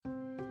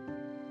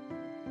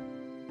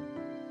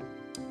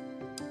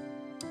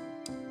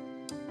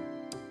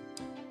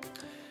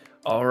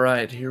All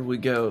right, here we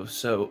go.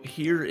 So,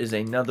 here is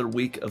another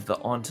week of the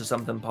On to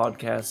Something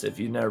podcast. If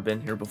you've never been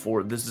here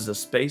before, this is a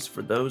space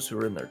for those who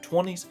are in their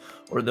 20s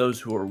or those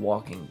who are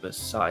walking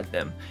beside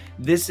them.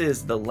 This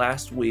is the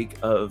last week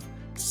of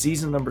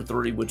season number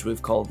 3, which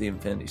we've called the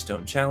Infinity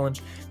Stone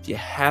Challenge. If you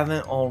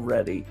haven't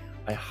already,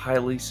 I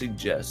highly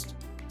suggest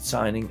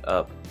signing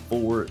up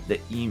for the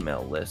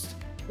email list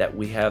that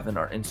we have in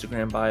our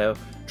Instagram bio.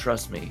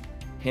 Trust me,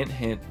 hint,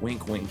 hint,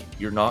 wink, wink,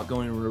 you're not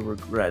going to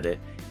regret it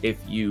if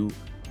you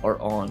are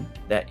on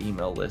that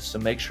email list. So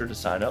make sure to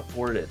sign up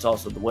for it. It's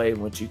also the way in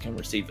which you can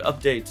receive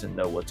updates and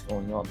know what's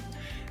going on.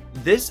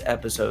 This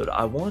episode,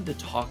 I wanted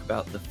to talk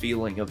about the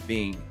feeling of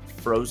being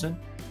frozen,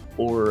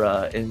 or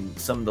in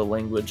some of the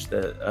language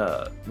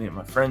that me and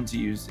my friends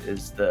use,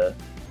 is the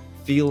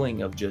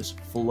feeling of just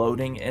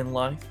floating in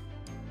life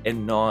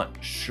and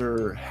not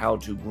sure how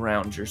to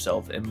ground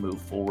yourself and move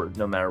forward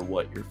no matter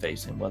what you're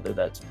facing, whether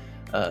that's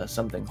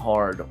something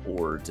hard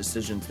or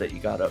decisions that you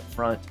got up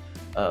front.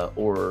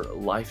 Or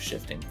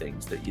life-shifting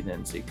things that you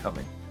didn't see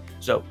coming.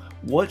 So,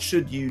 what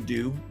should you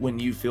do when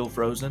you feel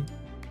frozen?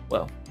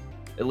 Well,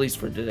 at least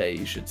for today,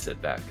 you should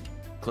sit back,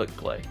 click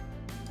play,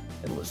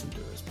 and listen to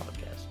this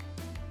podcast.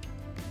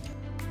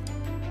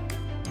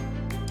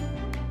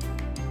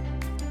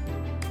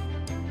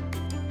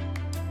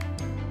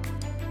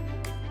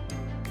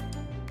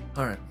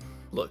 All right,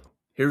 look,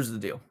 here's the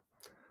deal.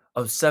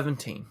 I was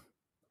 17.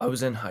 I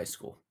was in high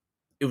school.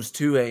 It was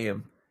 2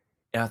 a.m.,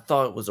 and I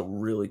thought it was a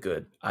really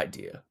good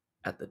idea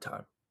at the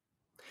time.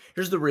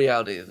 Here's the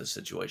reality of the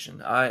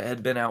situation. I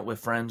had been out with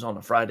friends on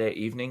a Friday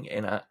evening,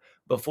 and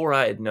before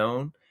I had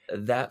known,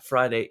 that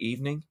Friday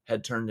evening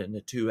had turned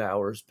into 2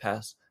 hours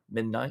past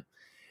midnight,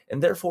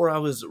 and therefore I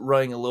was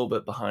running a little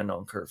bit behind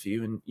on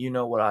curfew. And you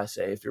know what I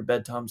say, if your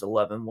bedtime's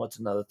 11, what's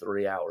another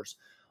 3 hours?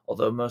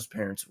 Although most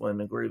parents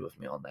wouldn't agree with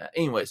me on that.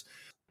 Anyways,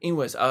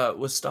 I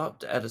was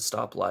stopped at a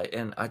stoplight,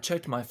 and I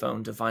checked my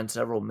phone to find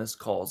several missed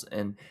calls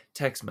and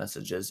text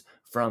messages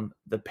from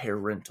the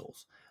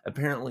parentals.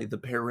 Apparently, the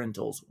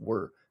parentals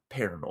were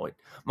paranoid.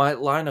 My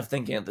line of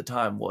thinking at the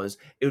time was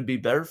it would be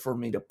better for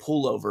me to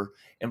pull over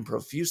and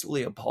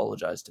profusely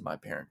apologize to my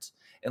parents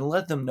and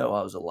let them know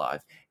I was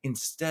alive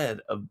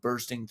instead of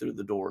bursting through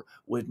the door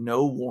with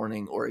no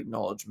warning or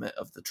acknowledgement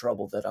of the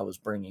trouble that I was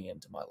bringing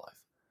into my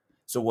life.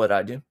 So what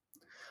I do?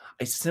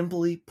 I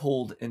simply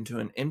pulled into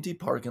an empty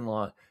parking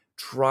lot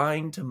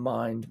trying to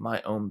mind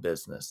my own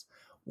business.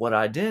 What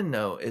I didn't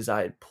know is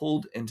I had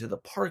pulled into the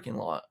parking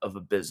lot of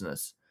a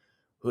business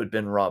who had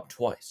been robbed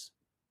twice.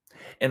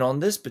 And on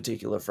this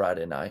particular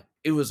Friday night,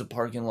 it was a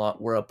parking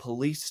lot where a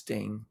police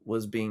sting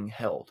was being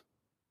held.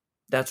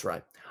 That's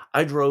right.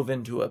 I drove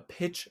into a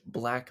pitch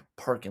black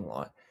parking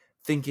lot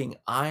thinking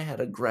I had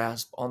a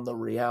grasp on the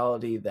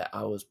reality that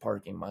I was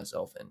parking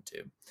myself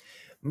into.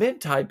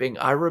 Mid-typing,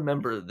 I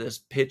remember this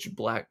pitch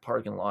black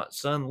parking lot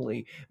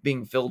suddenly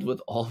being filled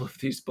with all of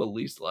these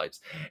police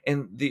lights.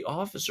 And the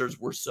officers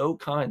were so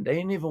kind, they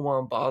didn't even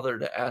want to bother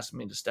to ask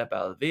me to step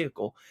out of the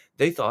vehicle.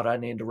 They thought I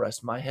needed to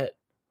rest my head,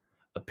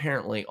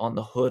 apparently on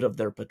the hood of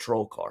their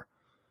patrol car.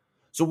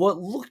 So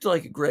what looked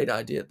like a great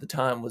idea at the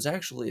time was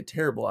actually a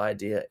terrible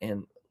idea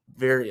and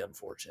very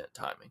unfortunate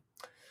timing.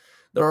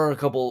 There are a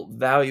couple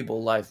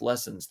valuable life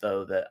lessons,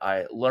 though, that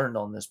I learned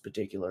on this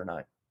particular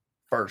night.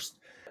 First,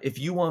 if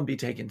you want to be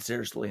taken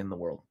seriously in the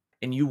world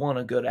and you want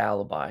a good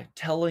alibi,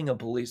 telling a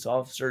police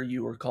officer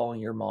you were calling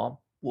your mom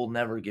will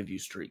never give you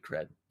street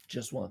cred.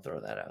 Just want to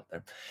throw that out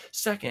there.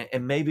 Second,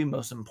 and maybe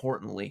most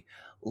importantly,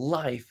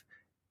 life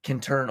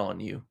can turn on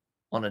you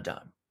on a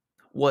dime.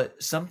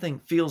 What something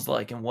feels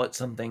like and what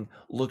something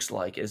looks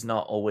like is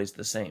not always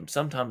the same.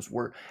 Sometimes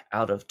we're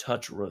out of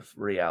touch with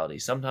reality.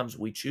 Sometimes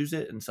we choose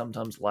it, and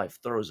sometimes life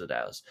throws it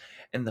at us.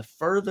 And the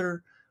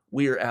further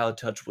we are out of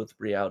touch with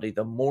reality,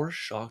 the more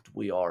shocked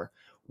we are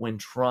when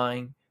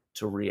trying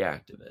to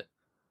reactivate it.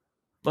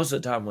 Most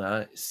of the time, when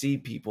I see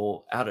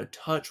people out of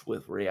touch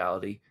with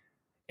reality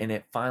and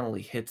it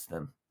finally hits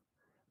them,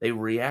 they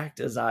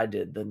react as I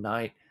did the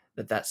night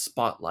that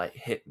spotlight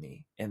hit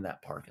me in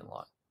that parking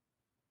lot.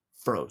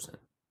 Frozen.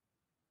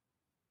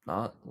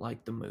 Not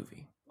like the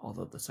movie,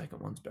 although the second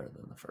one's better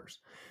than the first.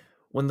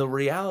 When the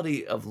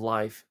reality of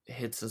life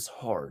hits us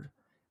hard,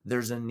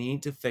 there's a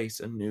need to face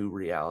a new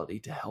reality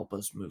to help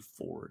us move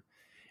forward.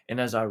 And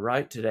as I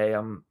write today,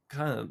 I'm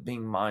kind of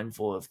being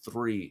mindful of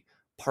 3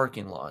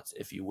 parking lots,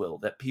 if you will,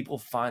 that people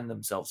find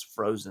themselves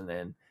frozen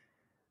in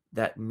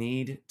that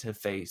need to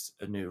face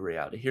a new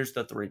reality. Here's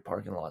the 3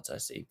 parking lots I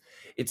see.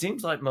 It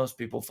seems like most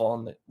people fall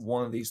in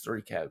one of these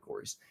 3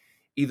 categories.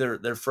 Either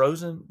they're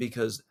frozen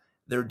because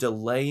they're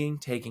delaying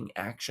taking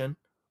action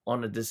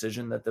on a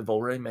decision that they've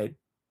already made,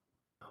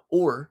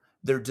 or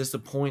they're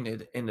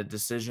disappointed in a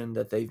decision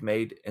that they've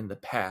made in the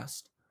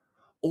past,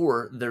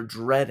 or they're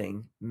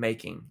dreading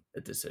making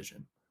a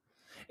decision.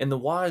 In the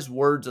wise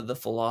words of the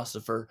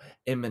philosopher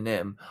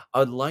Eminem,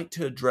 I'd like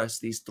to address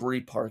these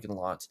 3 parking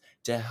lots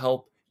to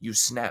help you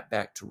snap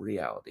back to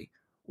reality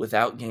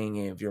without getting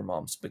any of your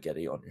mom's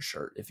spaghetti on your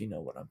shirt, if you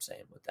know what I'm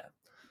saying with that.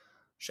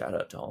 Shout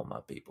out to all my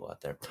people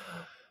out there.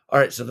 All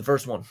right, so the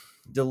first one,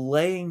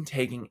 delaying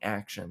taking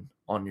action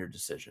on your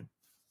decision.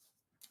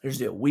 Here's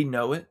the deal. We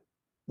know it.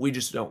 We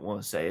just don't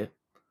want to say it.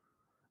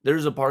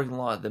 There's a parking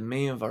lot that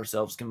many of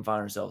ourselves can find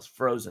ourselves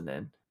frozen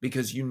in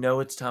because you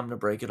know it's time to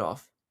break it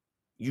off.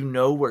 You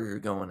know where you're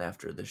going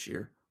after this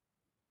year.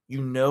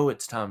 You know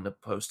it's time to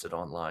post it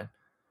online,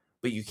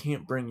 but you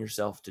can't bring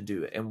yourself to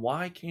do it. And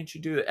why can't you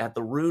do it? At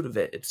the root of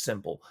it, it's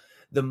simple.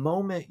 The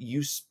moment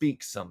you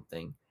speak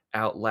something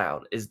out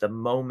loud is the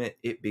moment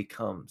it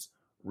becomes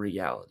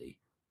reality.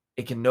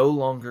 It can no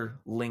longer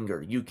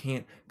linger. You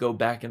can't go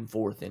back and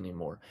forth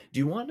anymore. Do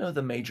you want to know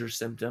the major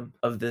symptom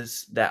of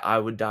this that I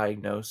would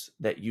diagnose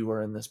that you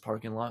are in this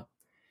parking lot?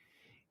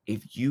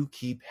 If you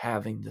keep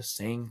having the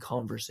same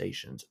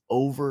conversations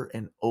over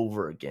and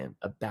over again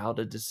about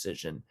a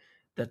decision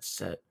that's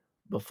set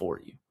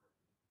before you.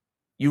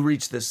 You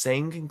reach the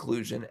same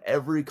conclusion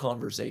every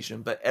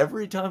conversation, but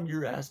every time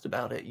you're asked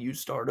about it, you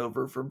start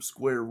over from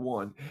square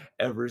one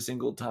every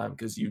single time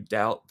because you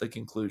doubt the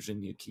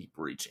conclusion you keep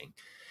reaching.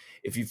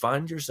 If you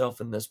find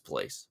yourself in this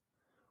place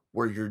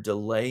where you're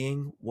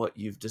delaying what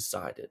you've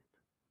decided,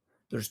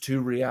 there's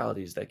two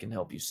realities that can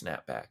help you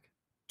snap back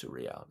to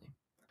reality.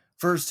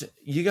 First,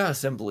 you got to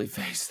simply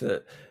face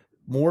that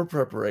more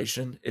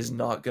preparation is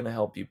not going to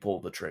help you pull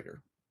the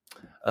trigger.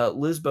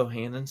 Liz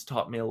Bohannon's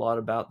taught me a lot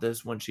about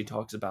this when she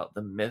talks about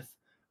the myth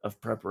of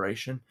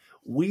preparation.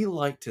 We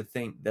like to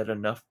think that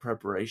enough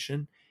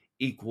preparation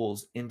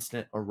equals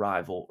instant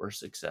arrival or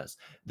success.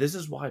 This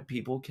is why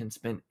people can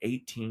spend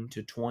 18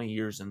 to 20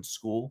 years in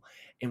school,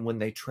 and when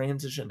they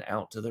transition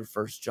out to their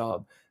first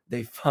job,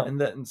 they find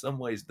that in some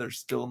ways they're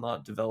still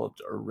not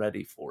developed or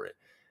ready for it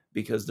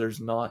because there's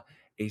not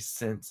a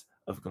sense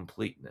of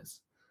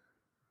completeness.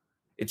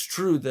 It's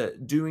true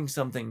that doing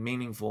something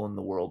meaningful in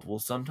the world will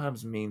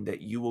sometimes mean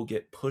that you will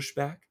get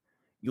pushback,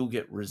 you'll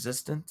get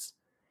resistance,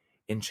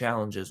 and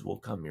challenges will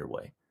come your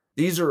way.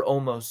 These are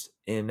almost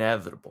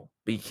inevitable,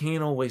 but you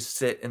can't always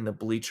sit in the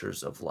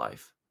bleachers of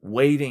life,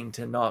 waiting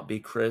to not be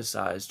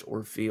criticized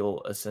or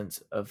feel a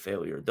sense of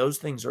failure. Those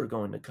things are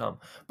going to come.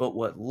 But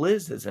what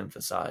Liz has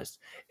emphasized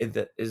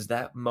is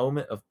that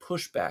moment of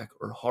pushback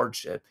or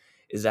hardship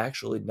is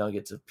actually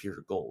nuggets of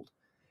pure gold.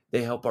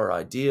 They help our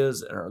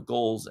ideas and our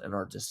goals and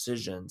our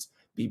decisions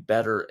be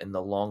better in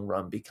the long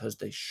run because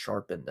they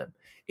sharpen them.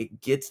 It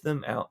gets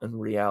them out in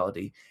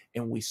reality,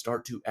 and we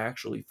start to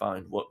actually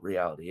find what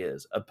reality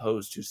is,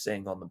 opposed to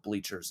staying on the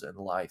bleachers in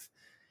life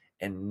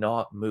and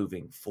not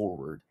moving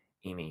forward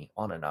any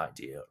on an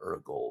idea or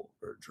a goal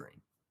or a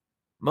dream.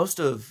 Most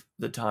of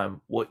the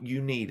time, what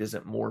you need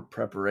isn't more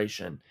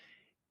preparation,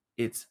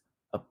 it's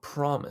a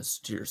promise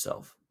to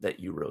yourself that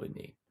you really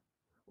need.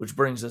 Which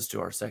brings us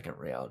to our second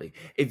reality.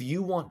 If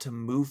you want to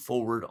move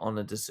forward on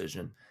a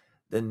decision,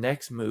 the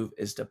next move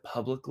is to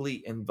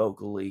publicly and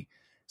vocally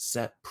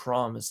set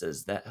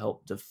promises that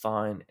help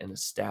define and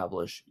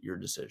establish your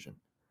decision.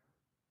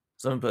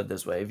 So let me put it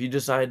this way. If you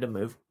decide to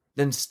move,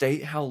 then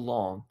state how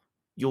long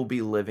you'll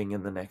be living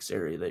in the next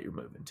area that you're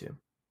moving to.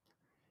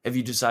 If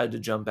you decide to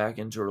jump back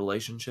into a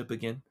relationship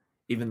again,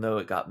 even though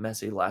it got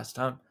messy last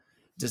time,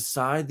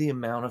 decide the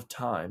amount of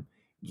time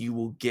you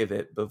will give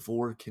it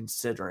before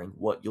considering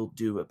what you'll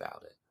do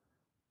about it.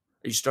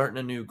 Are you starting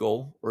a new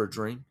goal or a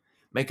dream?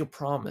 Make a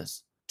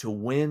promise to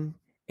when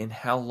and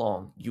how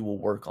long you will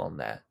work on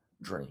that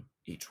dream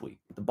each week.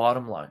 The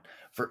bottom line,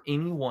 for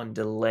anyone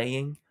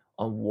delaying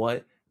on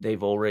what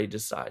they've already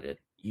decided,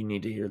 you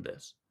need to hear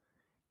this.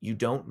 You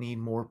don't need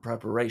more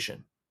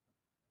preparation.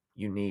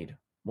 You need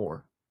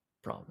more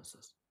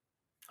promises.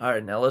 All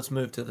right, now let's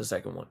move to the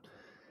second one.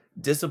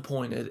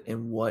 Disappointed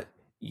in what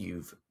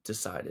you've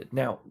decided.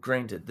 Now,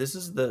 granted, this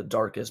is the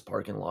darkest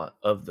parking lot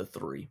of the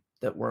three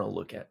that we're going to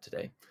look at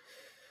today.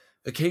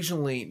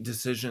 Occasionally,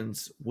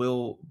 decisions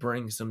will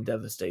bring some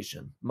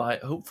devastation. My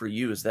hope for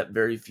you is that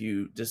very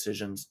few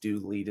decisions do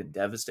lead in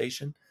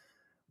devastation,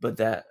 but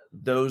that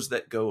those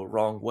that go a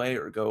wrong way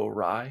or go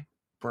awry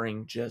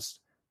bring just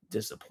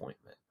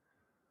disappointment.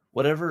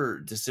 Whatever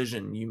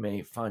decision you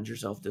may find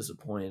yourself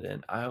disappointed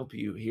in, I hope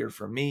you hear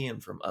from me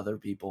and from other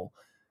people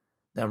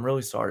that I'm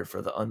really sorry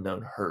for the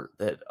unknown hurt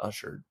that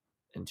ushered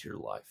into your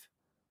life.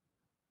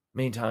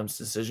 Many times,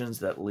 decisions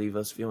that leave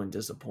us feeling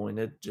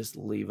disappointed just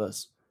leave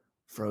us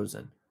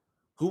frozen.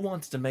 Who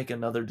wants to make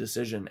another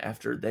decision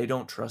after they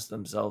don't trust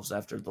themselves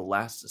after the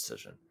last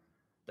decision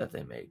that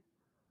they made?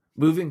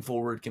 Moving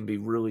forward can be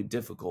really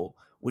difficult,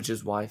 which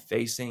is why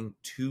facing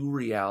two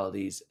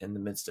realities in the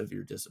midst of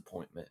your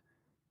disappointment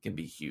can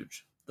be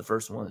huge. The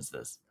first one is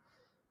this.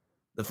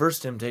 The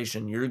first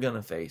temptation you're going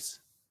to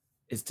face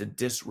is to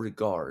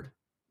disregard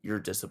your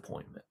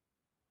disappointment.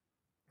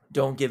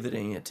 Don't give it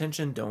any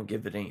attention, don't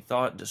give it any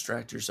thought,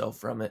 distract yourself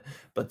from it.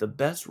 But the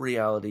best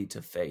reality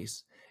to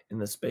face in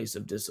the space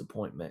of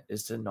disappointment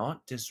is to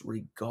not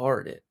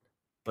disregard it,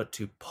 but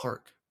to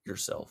park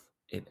yourself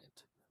in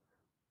it.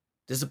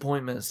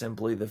 Disappointment is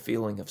simply the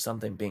feeling of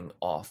something being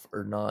off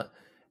or not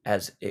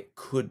as it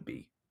could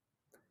be.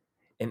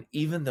 And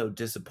even though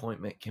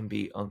disappointment can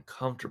be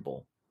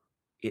uncomfortable,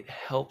 it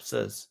helps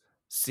us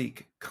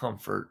seek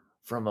comfort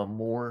from a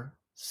more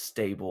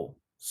stable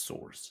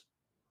source.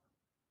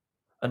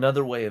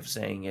 Another way of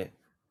saying it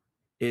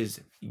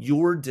is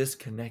your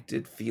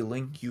disconnected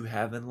feeling you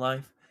have in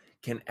life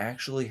can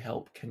actually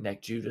help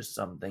connect you to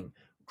something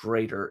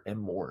greater and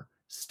more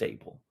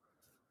stable.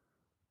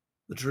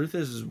 The truth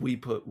is we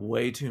put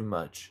way too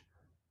much.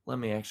 Let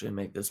me actually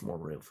make this more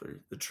real for you.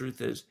 The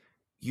truth is,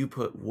 you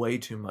put way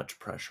too much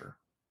pressure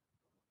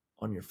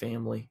on your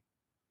family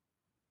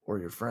or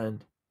your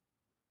friend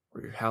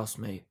or your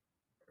housemate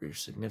or your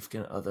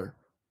significant other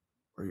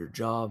or your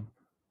job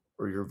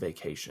or your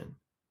vacation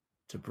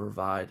to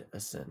provide a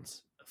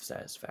sense of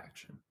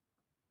satisfaction.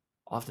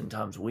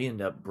 Oftentimes, we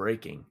end up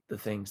breaking the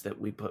things that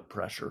we put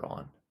pressure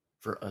on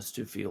for us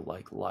to feel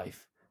like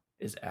life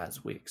is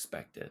as we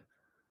expect it.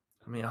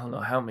 I mean, I don't know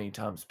how many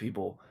times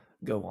people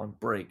go on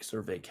breaks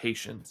or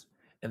vacations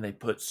and they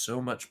put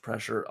so much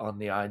pressure on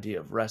the idea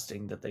of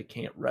resting that they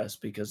can't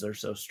rest because they're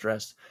so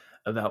stressed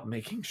about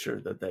making sure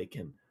that they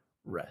can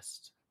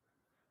rest.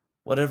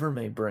 Whatever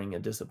may bring a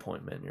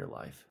disappointment in your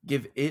life,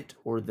 give it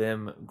or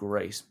them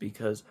grace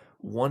because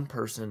one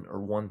person or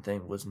one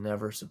thing was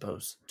never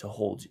supposed to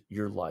hold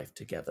your life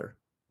together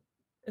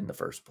in the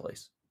first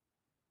place.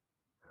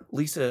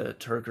 Lisa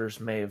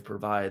TerKeurst may have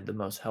provided the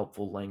most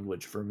helpful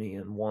language for me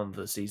in one of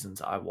the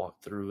seasons I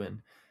walked through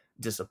in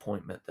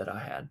disappointment that I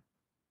had.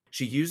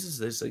 She uses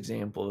this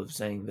example of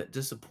saying that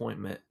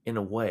disappointment, in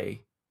a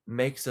way,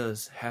 makes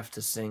us have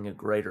to sing a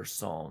greater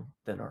song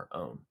than our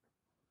own.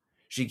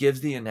 She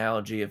gives the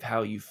analogy of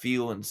how you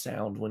feel and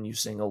sound when you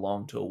sing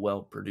along to a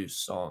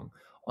well-produced song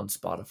on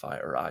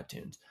Spotify or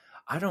iTunes.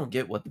 I don't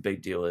get what the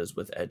big deal is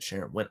with Ed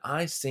Sheeran. When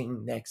I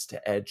sing next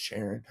to Ed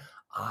Sheeran,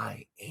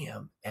 I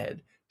am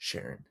Ed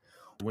Sheeran.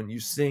 When you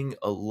sing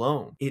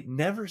alone, it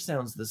never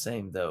sounds the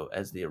same, though,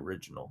 as the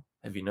original.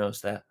 Have you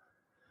noticed that?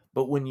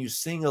 But when you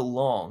sing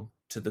along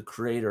to the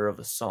creator of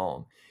a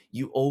song,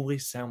 you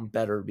always sound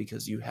better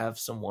because you have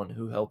someone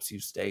who helps you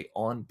stay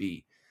on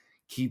beat,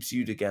 keeps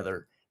you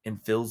together,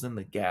 and fills in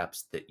the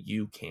gaps that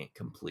you can't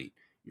complete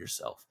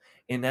yourself.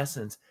 In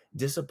essence,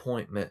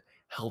 disappointment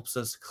helps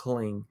us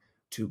cling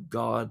to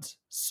God's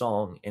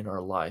song in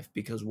our life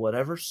because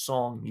whatever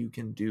song you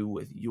can do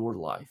with your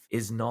life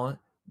is not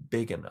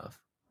big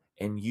enough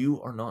and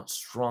you are not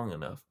strong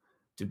enough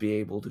to be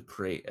able to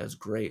create as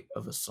great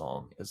of a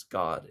song as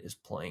God is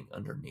playing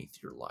underneath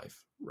your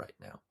life right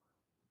now.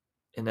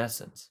 In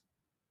essence,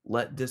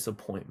 let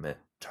disappointment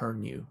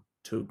turn you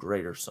to a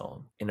greater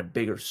song and a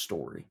bigger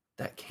story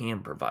that can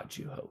provide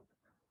you hope,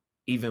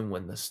 even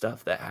when the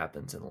stuff that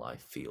happens in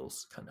life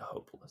feels kind of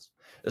hopeless.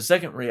 The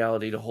second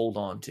reality to hold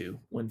on to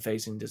when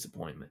facing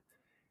disappointment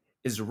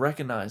is to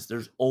recognize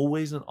there's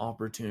always an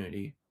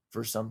opportunity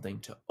for something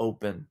to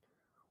open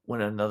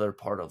when another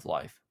part of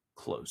life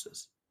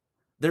closes.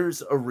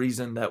 There's a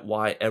reason that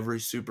why every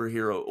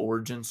superhero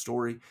origin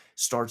story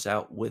starts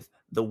out with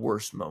the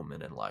worst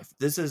moment in life.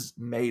 This is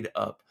made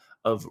up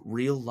of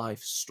real life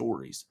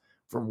stories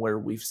from where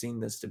we've seen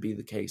this to be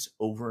the case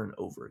over and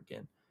over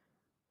again.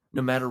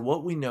 No matter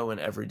what we know in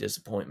every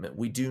disappointment,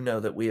 we do know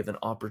that we have an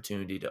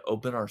opportunity to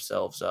open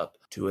ourselves up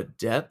to a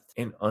depth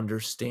and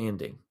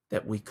understanding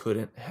that we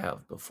couldn't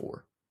have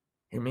before.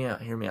 Hear me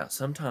out, hear me out.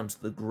 Sometimes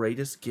the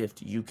greatest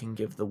gift you can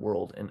give the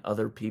world and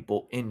other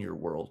people in your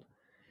world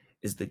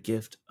is the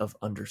gift of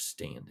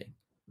understanding.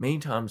 Many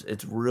times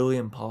it's really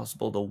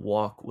impossible to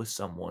walk with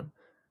someone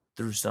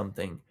through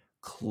something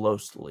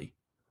closely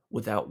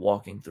without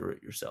walking through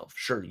it yourself.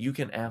 Sure, you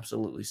can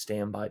absolutely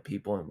stand by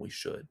people, and we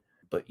should,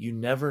 but you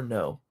never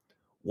know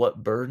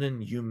what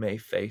burden you may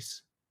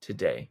face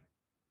today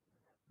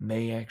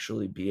may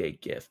actually be a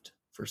gift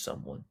for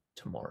someone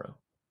tomorrow.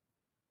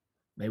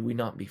 May we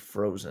not be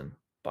frozen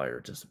by our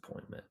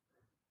disappointment,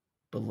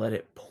 but let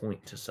it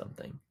point to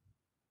something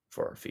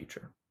for our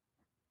future.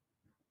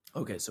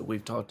 Okay, so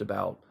we've talked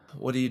about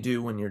what do you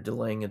do when you're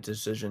delaying a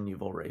decision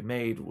you've already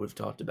made. We've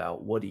talked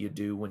about what do you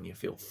do when you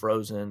feel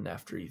frozen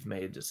after you've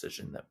made a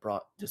decision that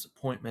brought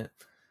disappointment.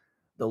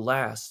 The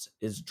last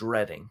is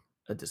dreading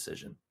a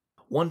decision.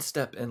 One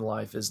step in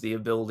life is the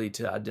ability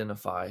to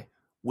identify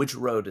which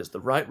road is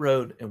the right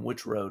road and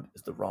which road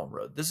is the wrong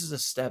road. This is a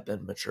step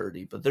in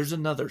maturity, but there's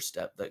another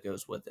step that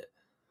goes with it.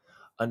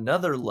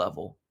 Another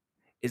level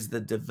is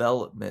the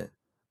development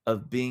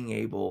of being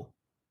able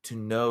to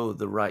know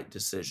the right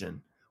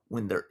decision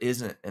when there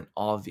isn't an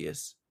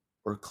obvious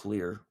or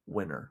clear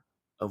winner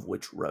of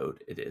which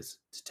road it is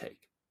to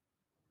take.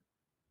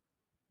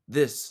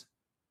 This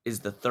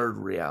is the third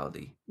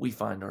reality we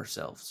find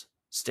ourselves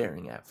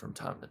staring at from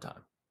time to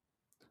time.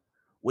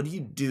 What do you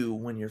do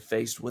when you're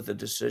faced with a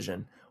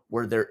decision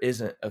where there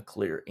isn't a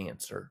clear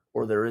answer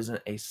or there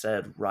isn't a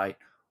said right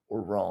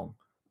or wrong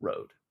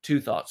road? Two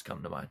thoughts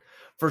come to mind.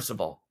 First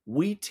of all,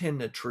 we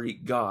tend to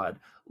treat God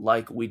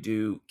like we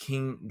do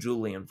King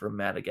Julian from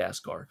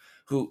Madagascar,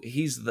 who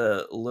he's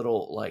the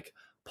little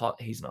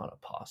he's not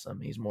a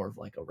possum, he's more of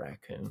like a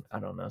raccoon. I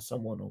don't know,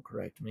 someone will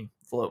correct me,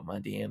 float my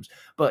DMs,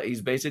 but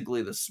he's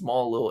basically the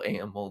small little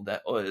animal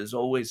that is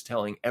always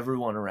telling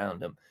everyone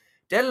around him,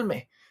 tell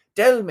me,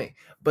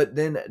 but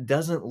then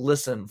doesn't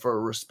listen for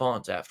a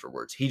response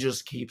afterwards. He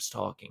just keeps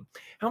talking.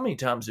 How many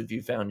times have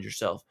you found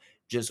yourself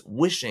just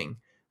wishing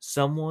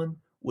someone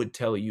would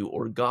tell you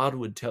or God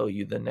would tell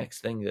you the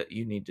next thing that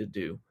you need to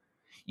do.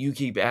 You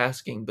keep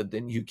asking, but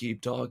then you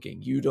keep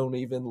talking. You don't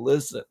even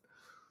listen.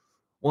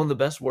 One of the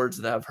best words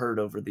that I've heard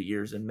over the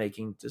years in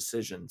making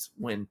decisions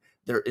when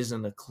there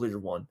isn't a clear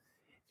one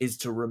is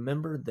to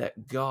remember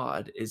that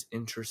God is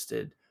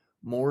interested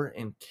more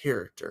in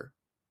character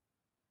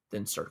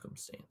than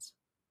circumstance.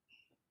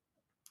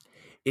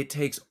 It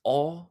takes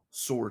all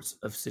sorts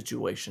of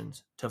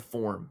situations to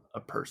form a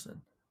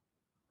person.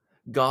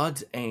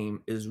 God's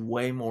aim is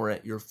way more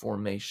at your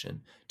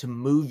formation to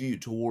move you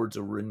towards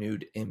a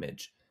renewed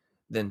image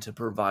than to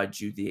provide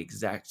you the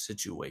exact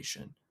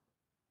situation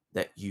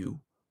that you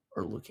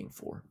are looking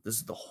for. This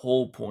is the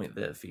whole point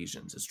that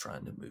Ephesians is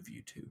trying to move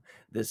you to.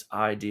 This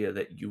idea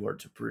that you are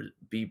to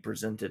be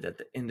presented at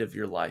the end of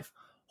your life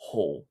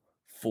whole,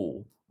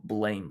 full,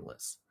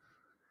 blameless.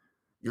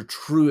 Your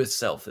truest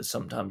self is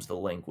sometimes the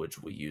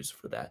language we use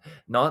for that.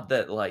 Not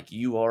that like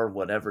you are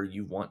whatever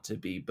you want to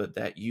be, but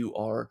that you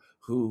are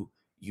who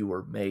you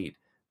were made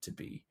to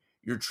be.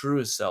 Your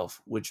truest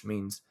self, which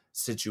means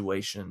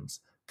situations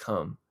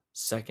come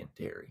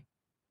secondary.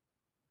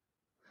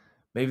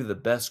 Maybe the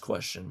best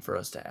question for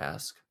us to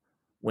ask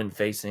when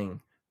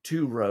facing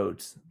two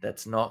roads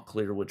that's not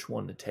clear which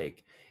one to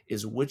take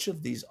is which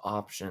of these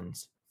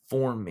options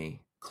form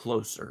me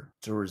closer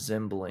to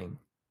resembling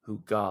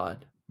who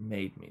God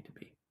made me to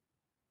be.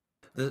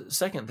 The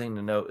second thing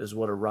to note is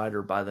what a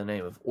writer by the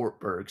name of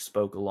Ortberg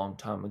spoke a long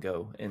time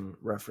ago in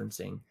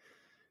referencing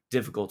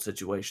difficult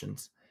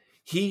situations.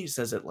 He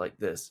says it like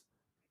this: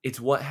 it's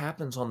what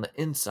happens on the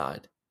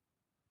inside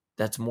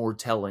that's more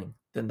telling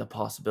than the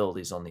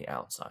possibilities on the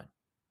outside.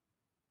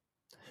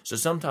 So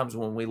sometimes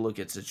when we look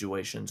at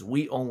situations,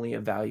 we only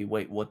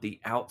evaluate what the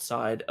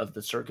outside of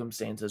the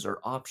circumstances or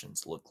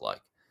options look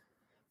like.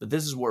 But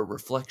this is where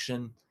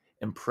reflection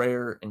and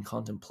prayer and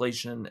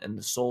contemplation and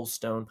the soul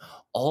stone,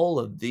 all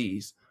of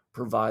these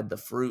provide the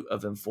fruit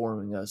of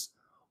informing us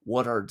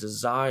what our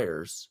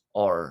desires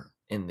are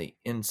in the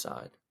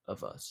inside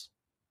of us.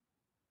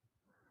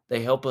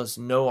 They help us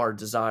know our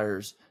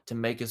desires to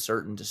make a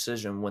certain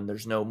decision when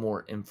there's no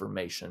more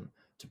information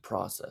to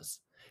process.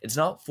 It's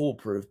not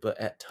foolproof, but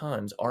at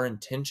times our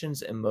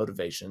intentions and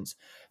motivations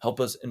help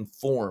us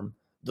inform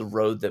the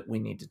road that we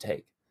need to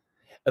take.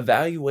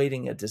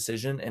 Evaluating a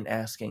decision and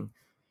asking,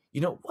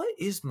 what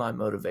is my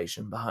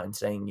motivation behind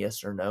saying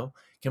yes or no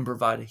can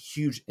provide a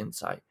huge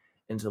insight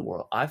into the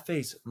world. I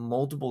face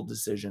multiple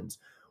decisions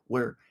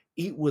where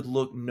it would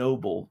look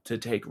noble to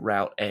take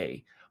route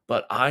A,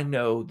 but I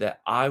know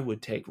that I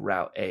would take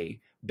route A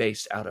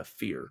based out of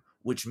fear,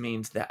 which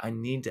means that I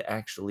need to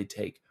actually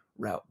take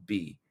route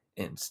B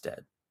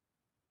instead.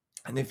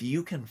 And if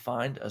you can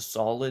find a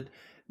solid,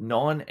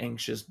 non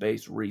anxious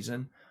based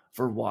reason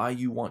for why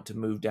you want to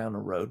move down a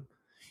road,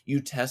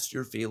 you test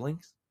your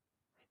feelings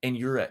and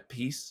you're at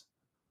peace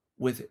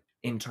with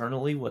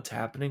internally what's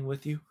happening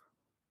with you,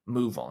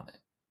 move on it.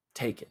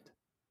 Take it.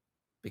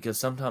 Because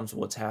sometimes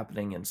what's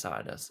happening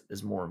inside us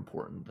is more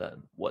important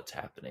than what's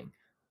happening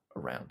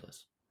around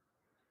us.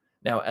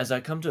 Now, as I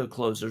come to a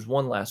close, there's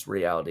one last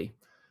reality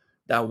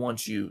that I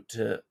want you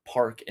to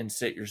park and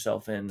sit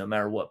yourself in, no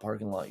matter what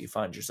parking lot you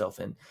find yourself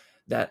in,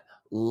 that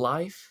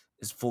life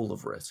is full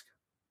of risk.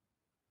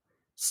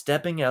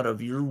 Stepping out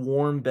of your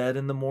warm bed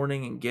in the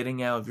morning and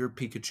getting out of your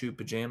Pikachu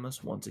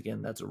pajamas, once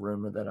again, that's a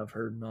rumor that I've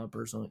heard, not a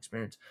personal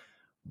experience,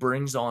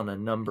 brings on a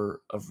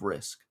number of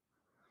risks.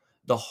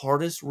 The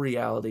hardest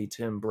reality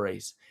to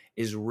embrace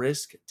is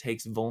risk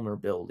takes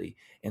vulnerability,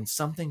 and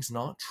something's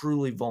not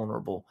truly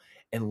vulnerable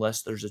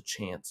unless there's a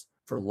chance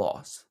for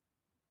loss.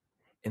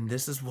 And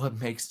this is what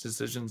makes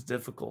decisions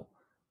difficult.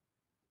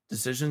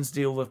 Decisions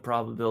deal with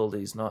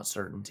probabilities, not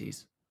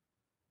certainties.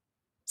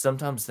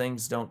 Sometimes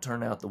things don't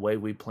turn out the way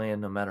we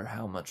plan, no matter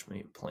how much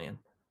we plan.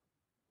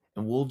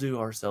 And we'll do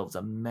ourselves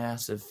a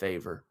massive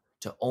favor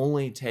to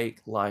only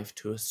take life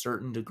to a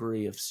certain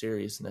degree of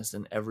seriousness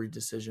in every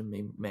decision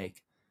we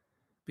make.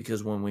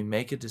 Because when we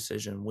make a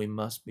decision, we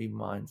must be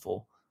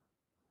mindful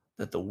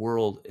that the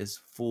world is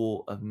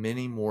full of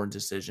many more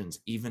decisions,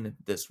 even if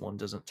this one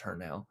doesn't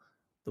turn out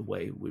the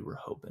way we were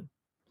hoping.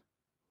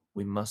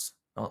 We must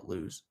not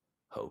lose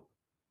hope.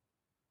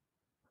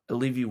 I'll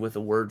leave you with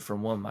a word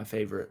from one of my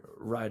favorite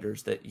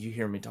writers that you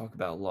hear me talk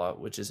about a lot,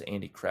 which is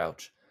Andy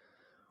Crouch.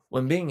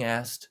 When being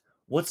asked,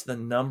 what's the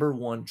number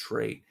one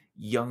trait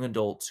young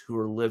adults who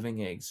are living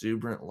an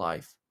exuberant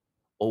life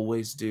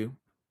always do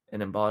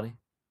and embody?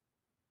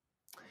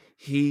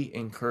 He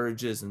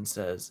encourages and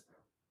says,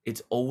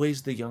 it's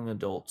always the young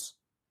adults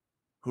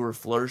who are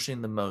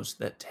flourishing the most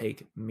that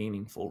take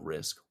meaningful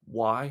risk.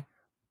 Why?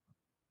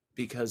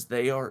 Because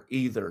they are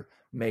either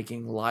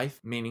making life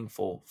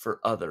meaningful for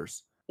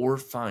others or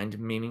find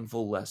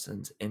meaningful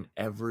lessons in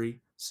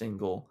every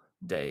single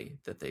day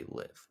that they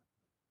live.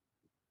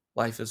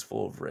 Life is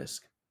full of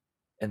risk,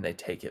 and they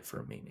take it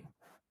for meaning.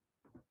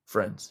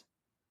 Friends,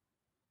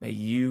 may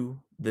you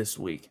this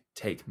week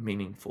take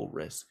meaningful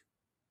risk,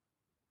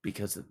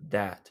 because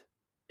that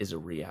is a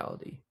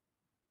reality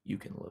you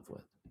can live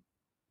with.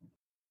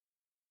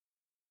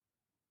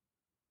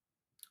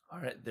 All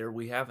right, there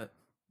we have it.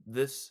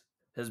 This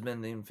has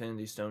been the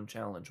Infinity Stone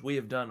Challenge. We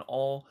have done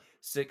all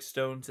 6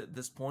 stones at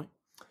this point.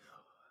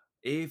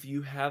 If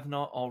you have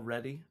not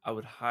already, I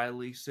would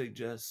highly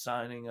suggest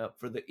signing up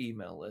for the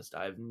email list.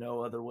 I have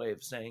no other way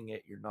of saying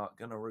it. You're not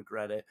going to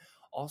regret it.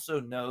 Also,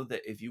 know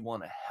that if you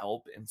want to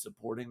help in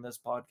supporting this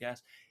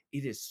podcast,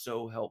 it is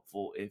so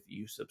helpful if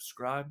you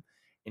subscribe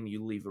and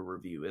you leave a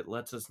review. It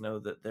lets us know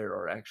that there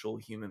are actual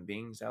human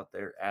beings out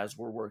there as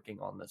we're working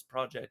on this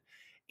project,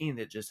 and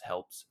it just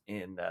helps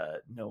in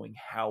knowing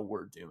how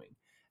we're doing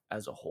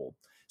as a whole.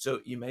 So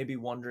you may be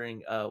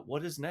wondering,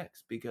 what is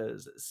next?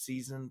 Because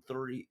season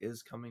 3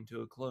 is coming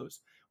to a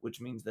close, which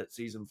means that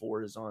season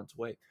 4 is on its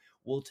way.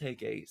 We'll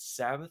take a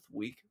Sabbath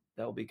week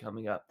that will be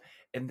coming up,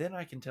 and then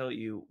I can tell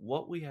you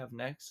what we have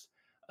next.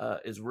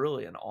 Is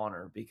really an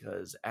honor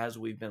because as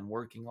we've been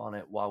working on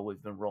it while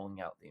we've been rolling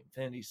out the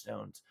Infinity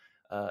Stones,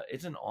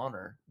 it's an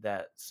honor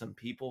that some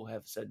people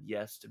have said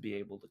yes to be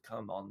able to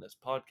come on this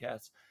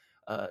podcast.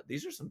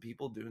 These are some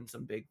people doing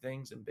some big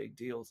things and big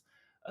deals,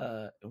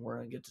 and we're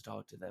going to get to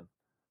talk to them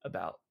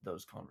about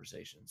those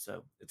conversations.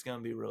 So it's going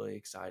to be really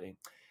exciting.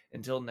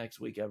 Until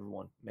next week,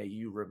 everyone, may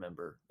you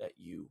remember that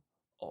you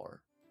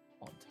are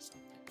onto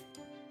something.